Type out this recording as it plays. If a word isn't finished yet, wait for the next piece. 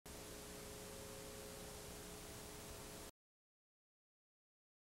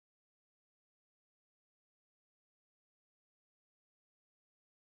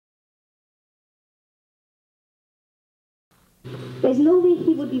There's no way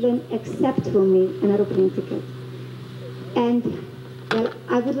he would even accept from me an aeroplane ticket. And, well,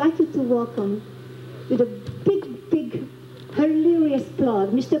 I would like you to welcome, with a big, big, hilarious applause,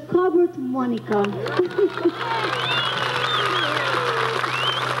 Mr. Corbett Monica.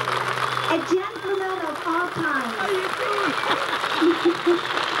 A gentleman of all time.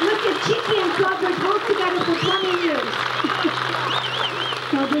 Look at Chicky and Corbett both together for 20 years.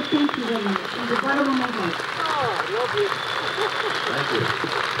 Corbett, thank you very much. From the bottom of my heart. Thank you.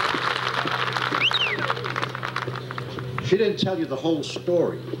 She didn't tell you the whole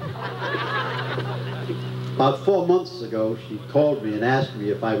story. About 4 months ago, she called me and asked me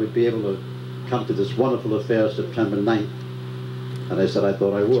if I would be able to come to this wonderful affair September 9th. And I said I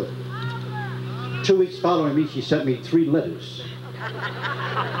thought I would. 2 weeks following me, she sent me 3 letters.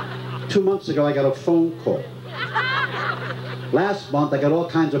 2 months ago, I got a phone call. Last month, I got all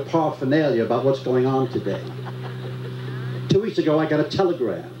kinds of paraphernalia about what's going on today. 2 weeks ago, I got a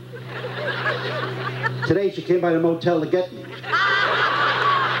telegram. Today, she came by the motel to get me.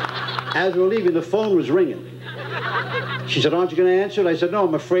 As we were leaving, the phone was ringing. She said, "Aren't you going to answer it?" I said, "No,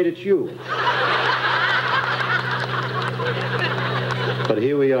 I'm afraid it's you." But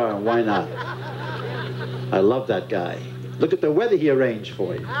here we are, and why not? I love that guy. Look at the weather he arranged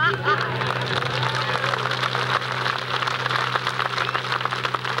for you.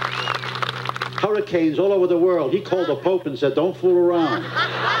 Hurricanes all over the world. He called the Pope and said, "Don't fool around."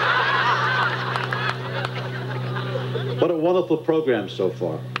 What a wonderful program so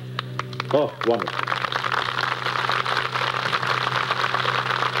far. Oh, wonderful.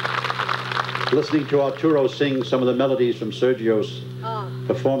 Listening to Arturo sing some of the melodies from Sergio's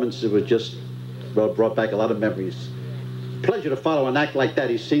performances was just, well, brought back a lot of memories. Pleasure to follow an act like that.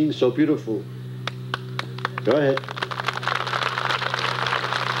 He sings so beautiful. Go ahead.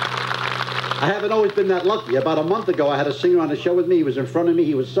 I haven't always been that lucky. About a month ago, I had a singer on the show with me. He was in front of me.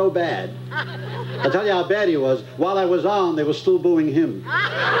 He was so bad. I'll tell you how bad he was. While I was on, they were still booing him.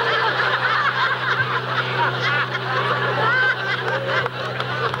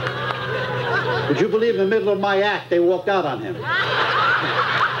 Would you believe in the middle of my act, they walked out on him?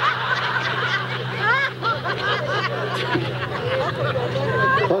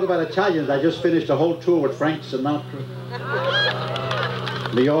 Talk about Italians, I just finished a whole tour with Frank Sinatra.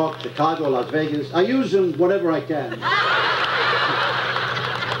 New York, Chicago, Las Vegas. I use them whenever I can.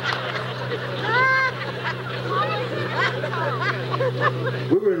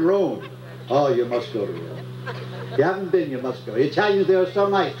 We were in Rome. Oh, you must go to Rome. You haven't been, you must go. The Italians there are so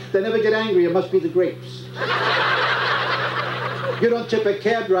nice. They never get angry. It must be the grapes. You don't tip a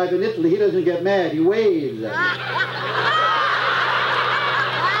cab driver in Italy. He doesn't get mad. He waves at you.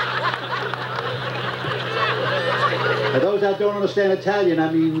 For those that don't understand Italian,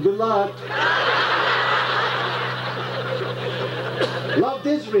 I mean, good luck. Loved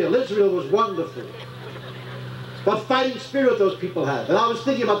Israel. Israel was wonderful. What fighting spirit those people had. And I was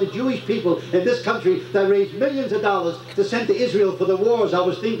thinking about the Jewish people in this country that raised millions of dollars to send to Israel for the wars. I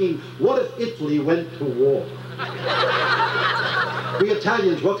was thinking, what if Italy went to war? We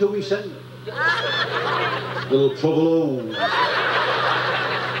Italians, what could we send them? Little provolone.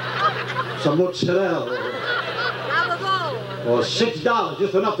 Some mozzarella. Or $6,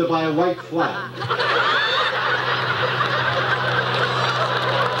 just enough to buy a white flag.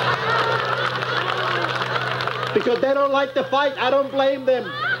 Because they don't like to fight, I don't blame them.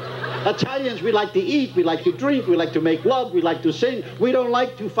 Italians, we like to eat, we like to drink, we like to make love, we like to sing. We don't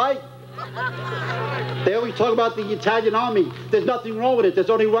like to fight. They always talk about the Italian army. There's nothing wrong with it. There's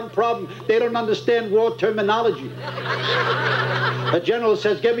only one problem. They don't understand war terminology. A general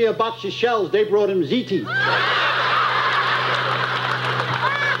says, "Give me a box of shells." They brought him ziti.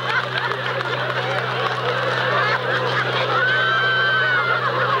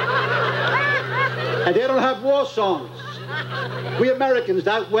 And they don't have war songs. We Americans,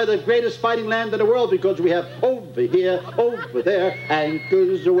 we're the greatest fighting land in the world because we have over here, over there,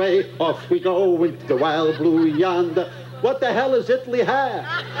 anchors away, off we go into the wild blue yonder. What the hell does Italy have?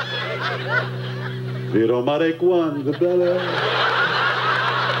 Vero mare quando bella.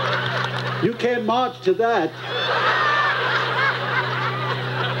 You can't march to that.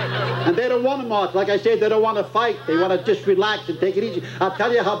 And they don't want to march. Like I said, they don't want to fight. They want to just relax and take it easy. I'll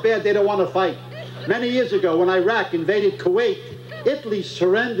tell you how bad they don't want to fight. Many years ago, when Iraq invaded Kuwait, Italy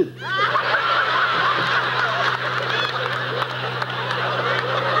surrendered.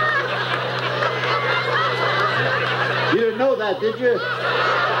 You didn't know that, did you?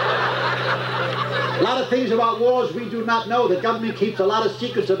 A lot of things about wars we do not know. The government keeps a lot of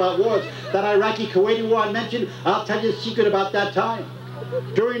secrets about wars. That Iraqi-Kuwaiti war I mentioned, I'll tell you a secret about that time.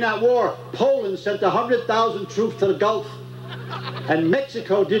 During that war, Poland sent 100,000 troops to the Gulf. And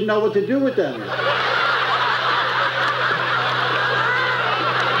Mexico didn't know what to do with them.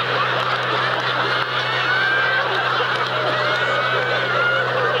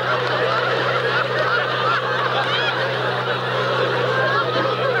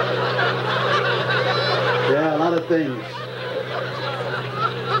 Yeah, a lot of things.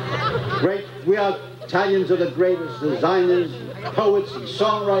 Great, we are Italians are the greatest designers, poets, and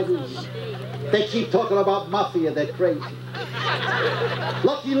songwriters. They keep talking about mafia, they're crazy.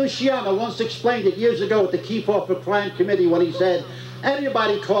 Lucky Luciano once explained it years ago at the Keep Off of Crime Committee when he said,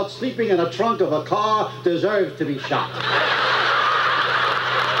 anybody caught sleeping in a trunk of a car deserves to be shot.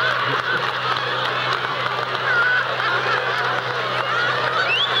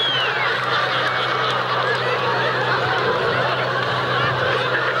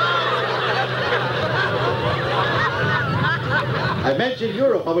 I mentioned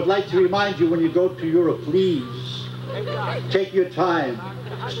Europe. I would like to remind you, when you go to Europe, please take your time.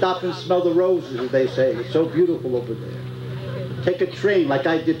 Stop and smell the roses, as they say. It's so beautiful over there. Take a train like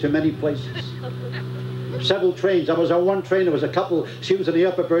I did to many places. Several trains. I was on one train. There was a couple. She was in the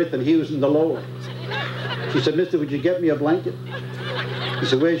upper berth and he was in the lower. She said, mister, would you get me a blanket? He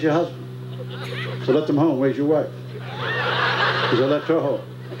said, where's your husband? I said, let them home. Where's your wife? He said, left her home.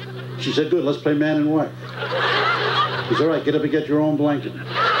 She said, good, let's play man and wife. He said, all right, get up and get your own blanket.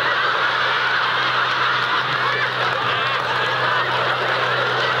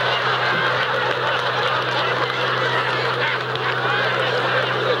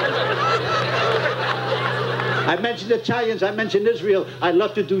 I mentioned Italians, I mentioned Israel. I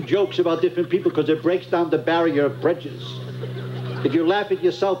love to do jokes about different people because it breaks down the barrier of prejudice. If you laugh at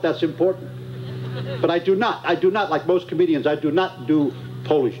yourself, that's important. But I do not, like most comedians, I do not do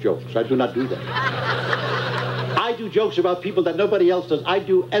Polish jokes. I do not do that. I do jokes about people that nobody else does. I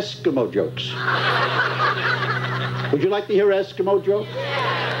do Eskimo jokes. Would you like to hear an Eskimo joke?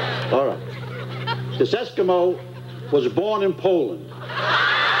 Yeah. All right. This Eskimo was born in Poland.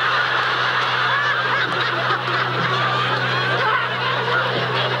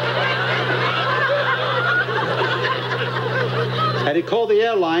 And he called the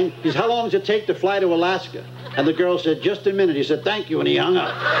airline. He said, how long does it take to fly to Alaska? And the girl said, just a minute. He said, thank you, and he hung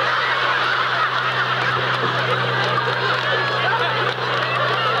up.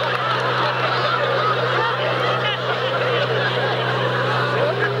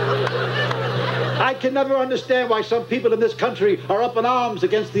 I can never understand why some people in this country are up in arms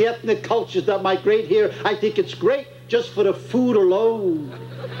against the ethnic cultures that migrate here. I think it's great just for the food alone.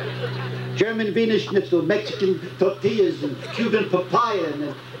 German Wiener Schnitzel, Mexican tortillas, and Cuban papaya,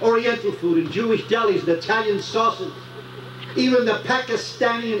 and Oriental food, and Jewish delis, and Italian sauces. Even the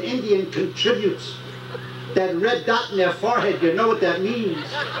Pakistani and Indian contributes. That red dot in their forehead, you know what that means.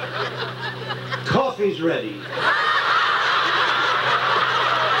 Coffee's ready.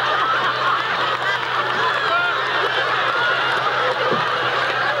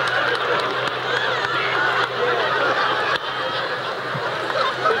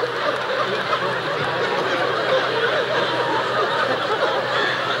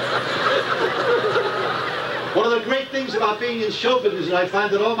 One of the great things about being in show business is I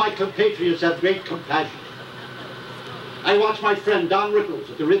find that all my compatriots have great compassion. I watched my friend Don Rickles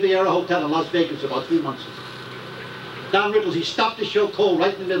at the Riviera Hotel in Las Vegas about 3 months ago. Don Rickles, he stopped the show cold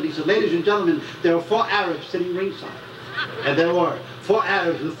right in the middle. He said, ladies and gentlemen, there are 4 Arabs sitting ringside. And there were 4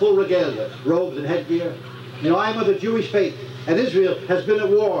 Arabs in full regalia, robes and headgear. You know, I'm of the Jewish faith, and Israel has been at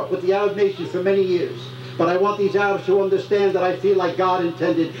war with the Arab nations for many years. But I want these Arabs to understand that I feel like God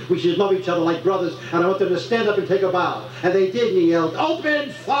intended we should love each other like brothers, and I want them to stand up and take a bow. And they did, and he yelled, open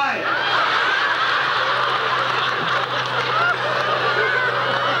fire!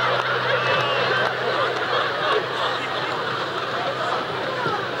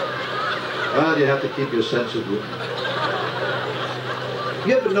 Well, you have to keep your sense of humor.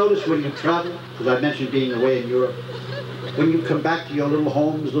 You ever notice when you travel, because I mentioned being away in Europe, when you come back to your little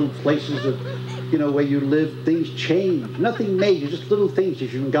homes, little places of, you know, where you live, things change. Nothing major, just little things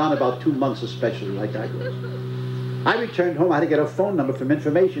as you've been gone about 2 months especially, like I was. I returned home, I had to get a phone number from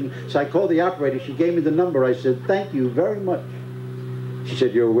information, so I called the operator. She gave me the number. I said, thank you very much. She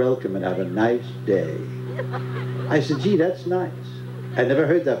said, you're welcome and have a nice day. I said, gee, that's nice. I never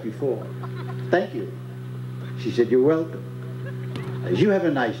heard that before. Thank you. She said, you're welcome. I said, you have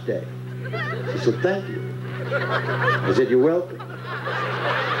a nice day. She said, thank you. I said, you're welcome.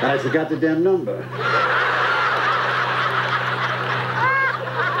 And I forgot the damn number.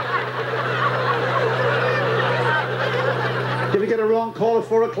 Did we get a wrong call at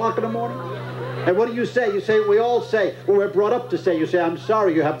 4 o'clock in the morning? And what do you say? You say, we all say, well, we're brought up to say, you say, I'm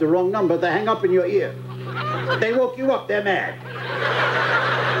sorry, you have the wrong number. They hang up in your ear. They woke you up, they're mad.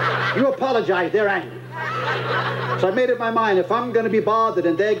 You apologize, they're angry. So I made up my mind, if I'm going to be bothered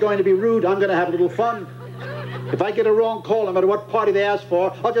and they're going to be rude, I'm going to have a little fun. If I get a wrong call, no matter what party they ask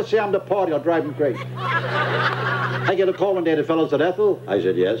for, I'll just say I'm the party, I'll drive them crazy. I get a call one day, the fellow said, Ethel? I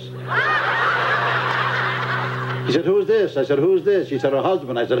said, yes. He said, who's this? I said, who's this? He said, her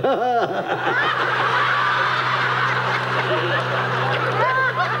husband. I said, ha ha.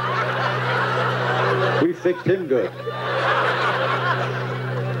 We fixed him good.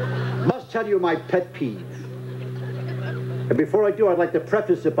 Must tell you my pet peeve. And before I do, I'd like to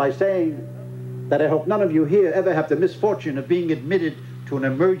preface it by saying that I hope none of you here ever have the misfortune of being admitted to an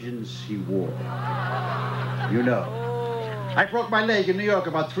emergency ward. You know. I broke my leg in New York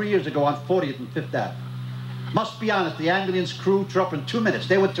about 3 years ago on 40th and 5th Ave. Must be honest, the ambulance crew drew up in 2 minutes.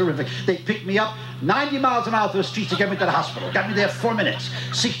 They were terrific. They picked me up 90 miles an hour through the streets to get me to the hospital. Got me there 4 minutes.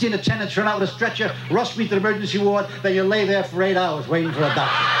 16 attendants ran out with a stretcher, rushed me to the emergency ward. Then you lay there for 8 hours waiting for a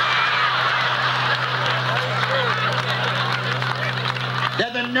doctor.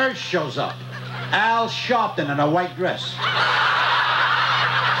 Then the nurse shows up. Al Sharpton in a white dress.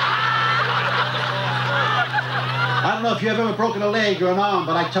 I don't know if you've ever broken a leg or an arm,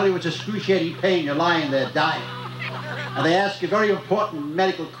 but I tell you it's excruciating pain. You're lying there dying. And they ask you a very important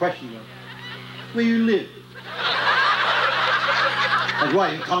medical question. Where you live? Like,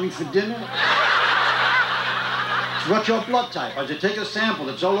 why, you coming for dinner? So what's your blood type? I said, take a sample.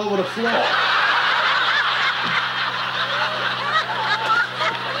 It's all over the floor.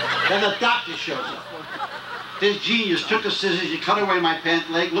 Then the doctor shows up. This genius took the scissors, he cut away my pant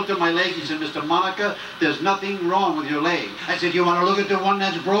leg, looked at my leg, he said, Mr. Monica, there's nothing wrong with your leg. I said, you want to look at the one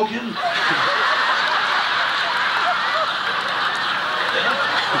that's broken?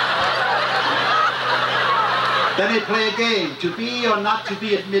 Then they play a game, to be or not to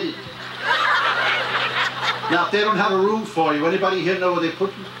be admitted. Now, if they don't have a room for you, anybody here know where they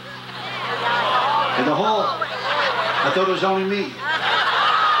put you? In the hall. I thought it was only me.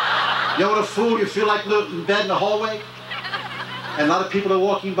 You know what a fool, you feel like in bed in the hallway? And a lot of people are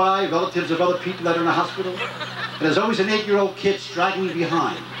walking by, relatives of other people that are in the hospital. And there's always an 8-year-old kid straggling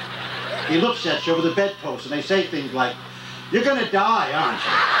behind. He looks at you over the bedpost and they say things like, you're gonna die, aren't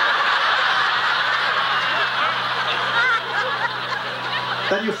you?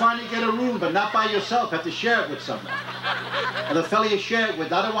 Then you finally get a room, but not by yourself, you have to share it with someone. And the fella you share it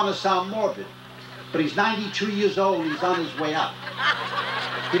with, I don't want to sound morbid, but he's 92 years old and he's on his way out.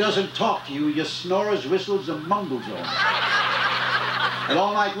 He doesn't talk to you, he just snores, whistles, and mumbles on. And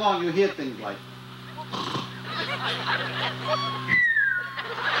all night long you hear things like...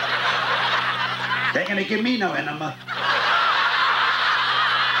 They're gonna give me no enema.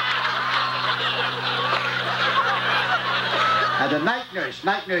 And the night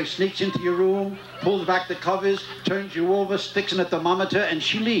nurse sneaks into your room, pulls back the covers, turns you over, sticks in a thermometer, and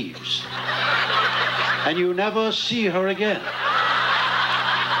she leaves. And you never see her again.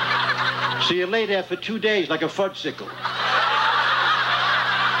 So you lay there for 2 days like a fudgesicle.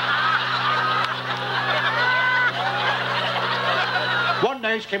 One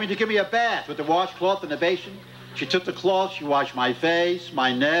nurse came in to give me a bath with the washcloth in the basin. She took the cloth, she washed my face,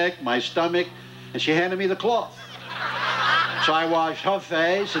 my neck, my stomach, and she handed me the cloth. So I washed her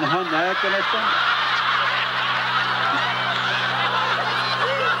face and her neck and her stomach.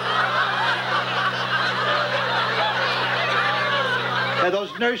 And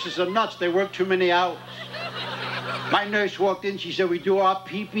those nurses are nuts. They work too many hours. My nurse walked in. She said, we do our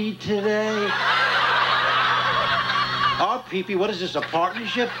pee-pee today. Our pee-pee? What is this, a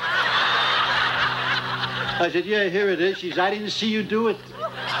partnership? I said, yeah, here it is. She said, I didn't see you do it.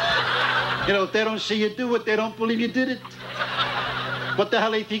 You know, if they don't see you do it, they don't believe you did it. What the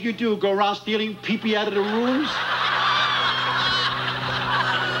hell do you think you do? Go around stealing pee-pee out of the rooms?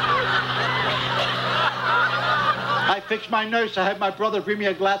 I fixed my nurse. I had my brother bring me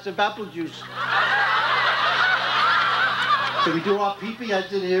a glass of apple juice. So we do our pee-pee. I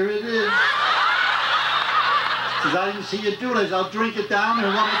said, here it is. She says, I didn't see you do it. I said, I'll drink it down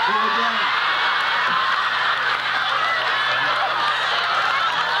and run it through again.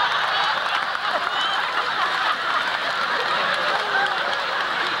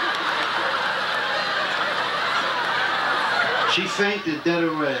 She fainted dead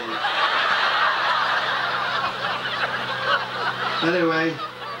away. Anyway,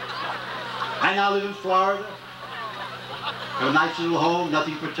 I now live in Florida. Have a nice little home,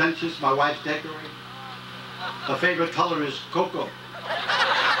 nothing pretentious. My wife's decorating. Her favorite color is cocoa.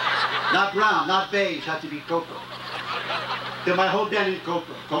 Not brown, not beige, has to be cocoa. Then my whole den is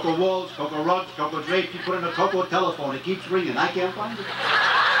cocoa. Cocoa walls, cocoa rugs, cocoa drapes. You put in a cocoa telephone, it keeps ringing. I can't find it.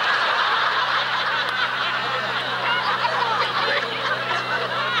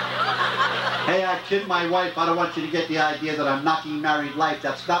 kid my wife, I don't want you to get the idea that I'm knocking married life.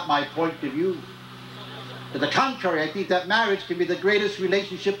 That's not my point of view. To the contrary, I think that marriage can be the greatest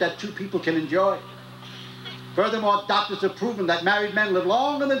relationship that two people can enjoy. Furthermore, doctors have proven that married men live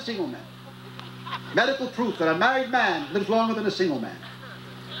longer than single men. Medical proof that a married man lives longer than a single man.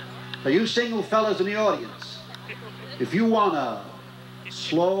 For you single fellas in the audience, if you want a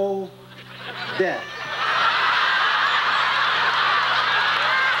slow death,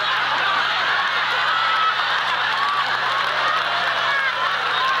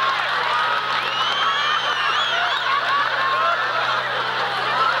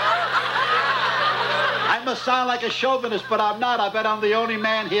 sound like a chauvinist, but I'm not. I bet I'm the only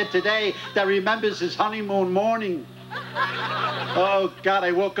man here today that remembers his honeymoon morning. Oh, God,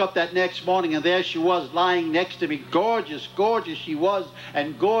 I woke up that next morning, and there she was lying next to me. Gorgeous, gorgeous she was,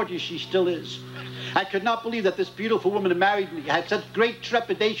 and gorgeous she still is. I could not believe that this beautiful woman who married me had such great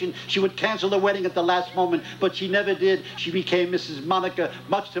trepidation she would cancel the wedding at the last moment, but she never did. She became Mrs. Monica,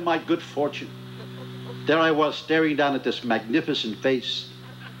 much to my good fortune. There I was, staring down at this magnificent face.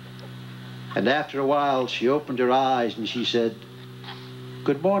 And after a while, she opened her eyes and she said,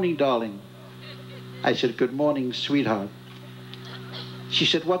 "Good morning, darling." I said, "Good morning, sweetheart." She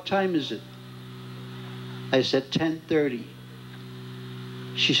said, "What time is it?" I said, 10:30.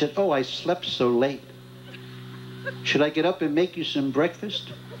 She said, "Oh, I slept so late. Should I get up and make you some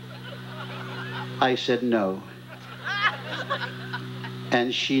breakfast?" I said, "No."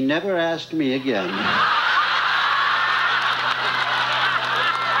 And she never asked me again.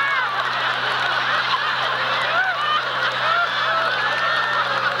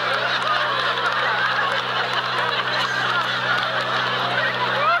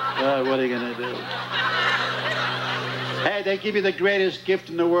 What are you going to do? Hey, they give you the greatest gift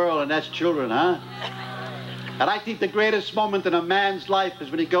in the world, and that's children, huh? And I think the greatest moment in a man's life is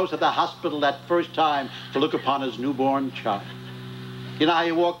when he goes to the hospital that first time to look upon his newborn child. You know how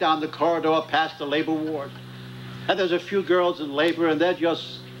you walk down the corridor past the labor ward, and there's a few girls in labor, and they're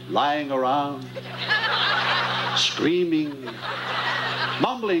just lying around, screaming,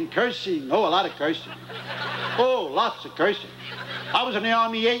 mumbling, cursing. Oh, a lot of cursing. Oh, lots of cursing. I was in the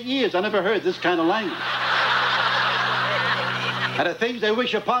Army 8 years. I never heard this kind of language. And the things they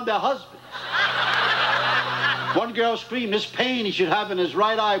wish upon their husbands. One girl screamed, "This pain he should have in his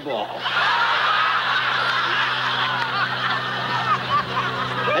right eyeball."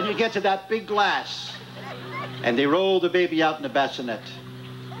 And you get to that big glass, and they roll the baby out in the bassinet.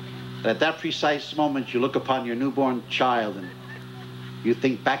 And at that precise moment, you look upon your newborn child, and you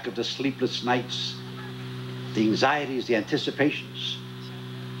think back of the sleepless nights, the anxieties, the anticipations.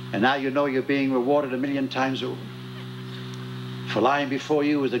 And now you know you're being rewarded 1,000,000 times over. For lying before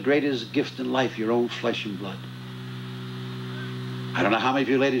you is the greatest gift in life, your own flesh and blood. I don't know how many of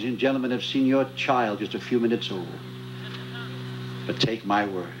you ladies and gentlemen have seen your child just a few minutes old. But take my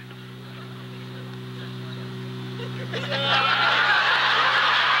word.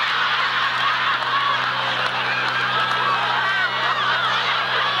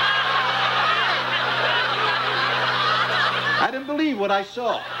 I didn't believe what I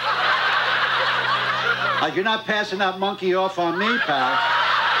saw. Like, you're not passing that monkey off on me, pal.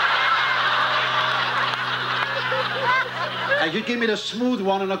 Like, you give me the smooth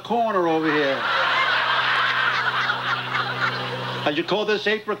one in the corner over here. As you call this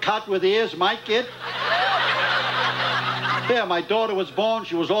apricot with ears, my kid? Yeah, my daughter was born.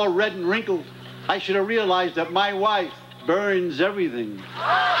 She was all red and wrinkled. I should have realized that my wife burns everything.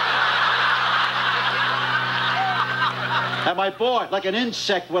 And my boy, like an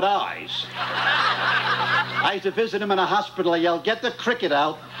insect with eyes. I used to visit him in a hospital. I yelled, "Get the cricket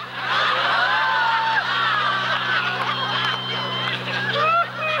out."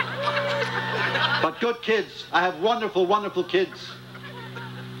 But good kids. I have wonderful, wonderful kids.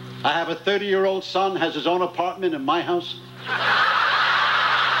 I have a 30-year-old son, has his own apartment in my house.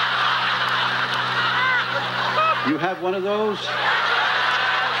 You have one of those?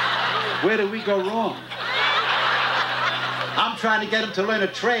 Where did we go wrong? I'm trying to get him to learn a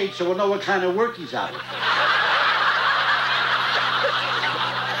trade so we'll know what kind of work he's out of.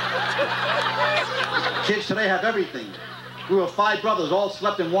 Kids today have everything. We were 5 brothers, all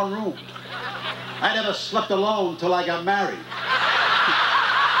slept in one room. I never slept alone till I got married.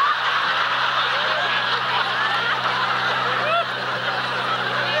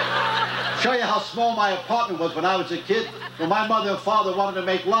 Show you how small my apartment was when I was a kid. When my mother and father wanted to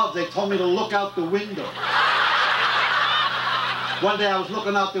make love, they told me to look out the window. One day I was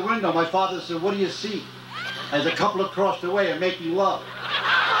looking out the window. My father said, "What do you see?" There's a couple across the way and making love.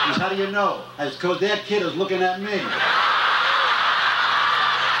 He said, "How do you know?" I said, "Because their kid is looking at me."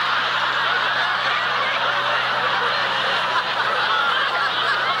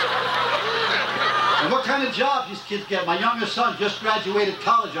 of jobs these kids get. My youngest son just graduated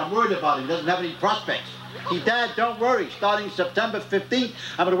college. I'm worried about him. He doesn't have any prospects. Dad, don't worry. Starting September 15th,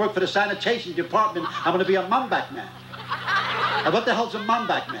 I'm going to work for the sanitation department. I'm going to be a mum-back man. Now, what the hell's a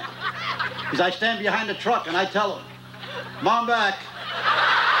mum-back man? Because I stand behind the truck and I tell him, Mom back.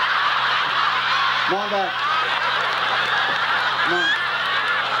 Mom back. Mom.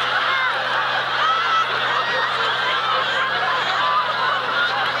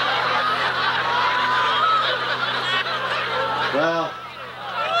 Well,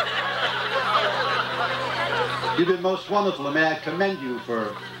 you've been most wonderful, and may I commend you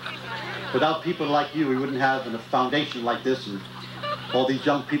for, without people like you, we wouldn't have a foundation like this, and all these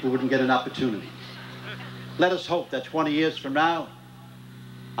young people wouldn't get an opportunity. Let us hope that 20 years from now,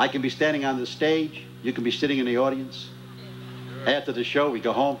 I can be standing on the stage, you can be sitting in the audience. After the show, we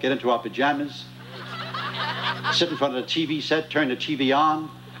go home, get into our pajamas, sit in front of the TV set, turn the TV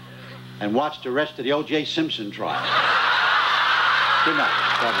on, and watch the rest of the O.J. Simpson trial. Good night.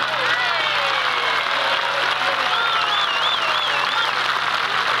 Bye-bye.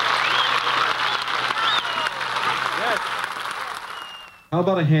 How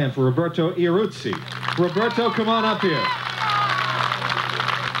about a hand for Roberto Iarussi? Roberto, come on up here.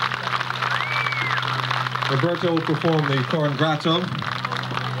 Roberto will perform the Cor Ingrato,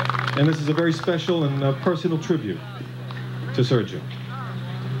 and this is a very special and personal tribute to Sergio.